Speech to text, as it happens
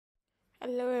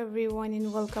Hello everyone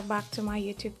and welcome back to my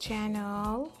YouTube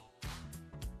channel.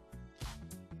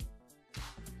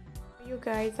 You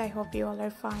guys, I hope you all are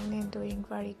fine and doing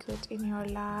very good in your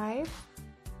life.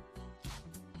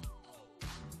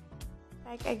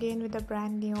 Back again with a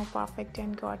brand new perfect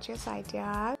and gorgeous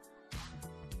idea.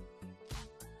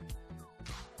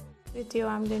 Video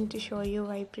I'm going to show you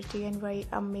very pretty and very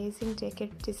amazing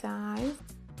jacket designs.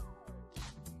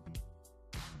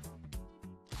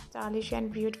 Stylish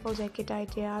and beautiful jacket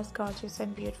ideas, gorgeous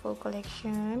and beautiful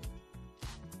collection.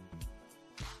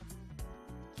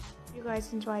 You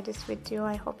guys enjoy this video.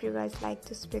 I hope you guys like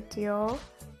this video.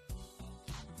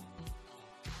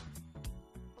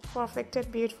 Perfect and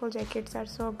beautiful jackets are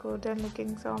so good and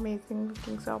looking so amazing,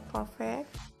 looking so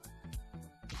perfect.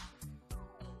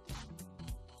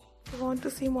 If you want to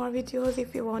see more videos,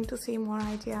 if you want to see more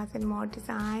ideas and more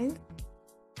designs,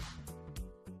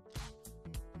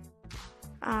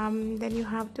 then you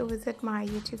have to visit my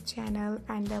YouTube channel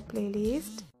and the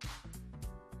playlist.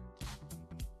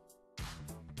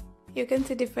 You can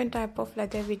see different type of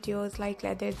leather videos like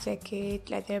leather jacket,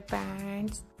 leather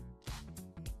pants,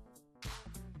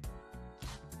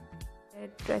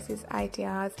 leather dresses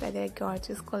ideas, leather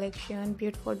gorgeous collection,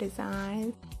 beautiful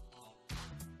designs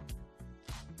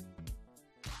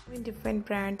in different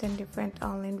brands and different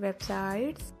online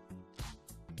websites.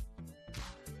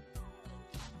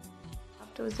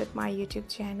 To visit my YouTube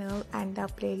channel and the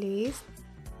playlist.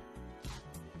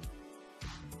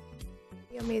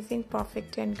 The amazing,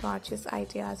 perfect and gorgeous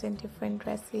ideas in different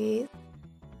dresses.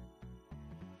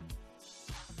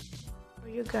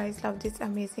 You guys love these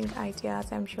amazing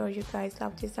ideas. I'm sure you guys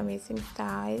love this amazing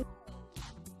style.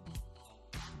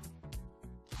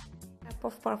 Type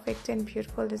of perfect and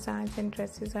beautiful designs and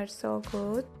dresses are so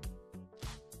good.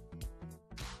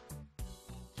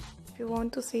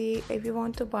 If you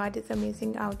want to buy this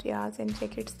amazing ideas and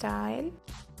jacket style,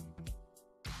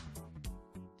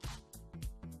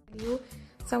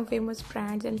 some famous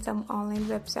brands and some online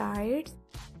websites,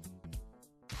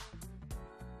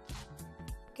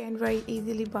 you can very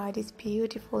easily buy these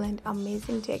beautiful and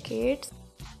amazing jackets.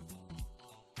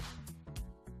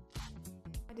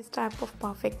 This type of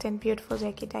perfect and beautiful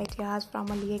jacket ideas from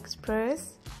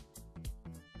AliExpress,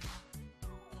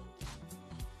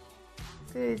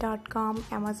 Quill.com,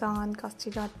 Amazon,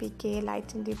 Costi.pk,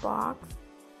 Light in the Box,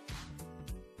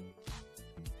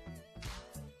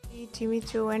 Jimmy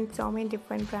Choo, and so many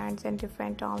different brands and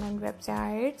different online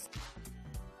websites.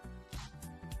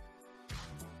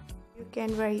 You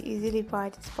can very easily buy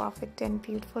these perfect and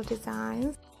beautiful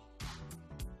designs.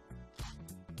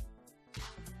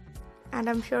 And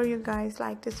I'm sure you guys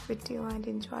like this video and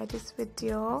enjoy this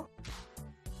video.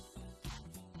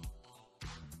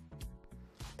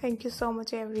 Thank you so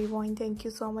much everyone. Thank you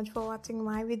so much for watching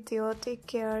my video. Take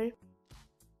care.